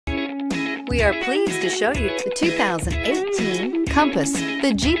We are pleased to show you the 2018 Compass.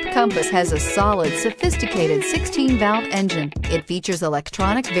 The Jeep Compass has a solid, sophisticated 16-valve engine. It features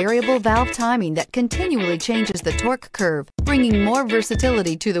electronic variable valve timing that continually changes the torque curve, bringing more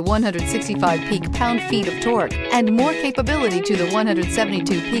versatility to the 165 peak pound-feet of torque and more capability to the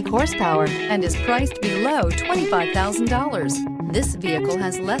 172 peak horsepower, and is priced below $25,000. This vehicle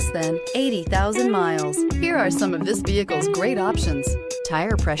has less than 80,000 miles. Here are some of this vehicle's great options: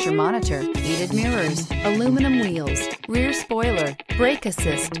 tire pressure monitor, heated mirrors, aluminum wheels, rear spoiler, brake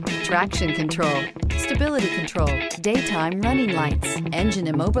assist, traction control, stability control, daytime running lights, engine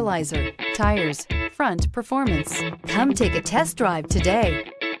immobilizer, tires, front performance. Come take a test drive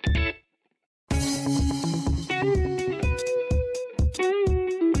today.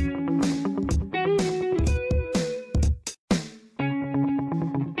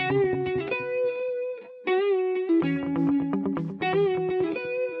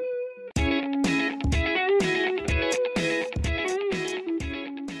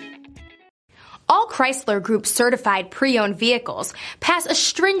 All Chrysler Group certified pre-owned vehicles pass a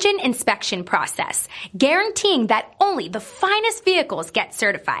stringent inspection process, guaranteeing that only the finest vehicles get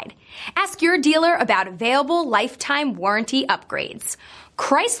certified. Ask your dealer about available lifetime warranty upgrades.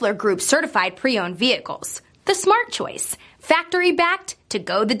 Chrysler Group certified pre-owned vehicles, the smart choice, factory backed to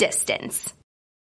go the distance.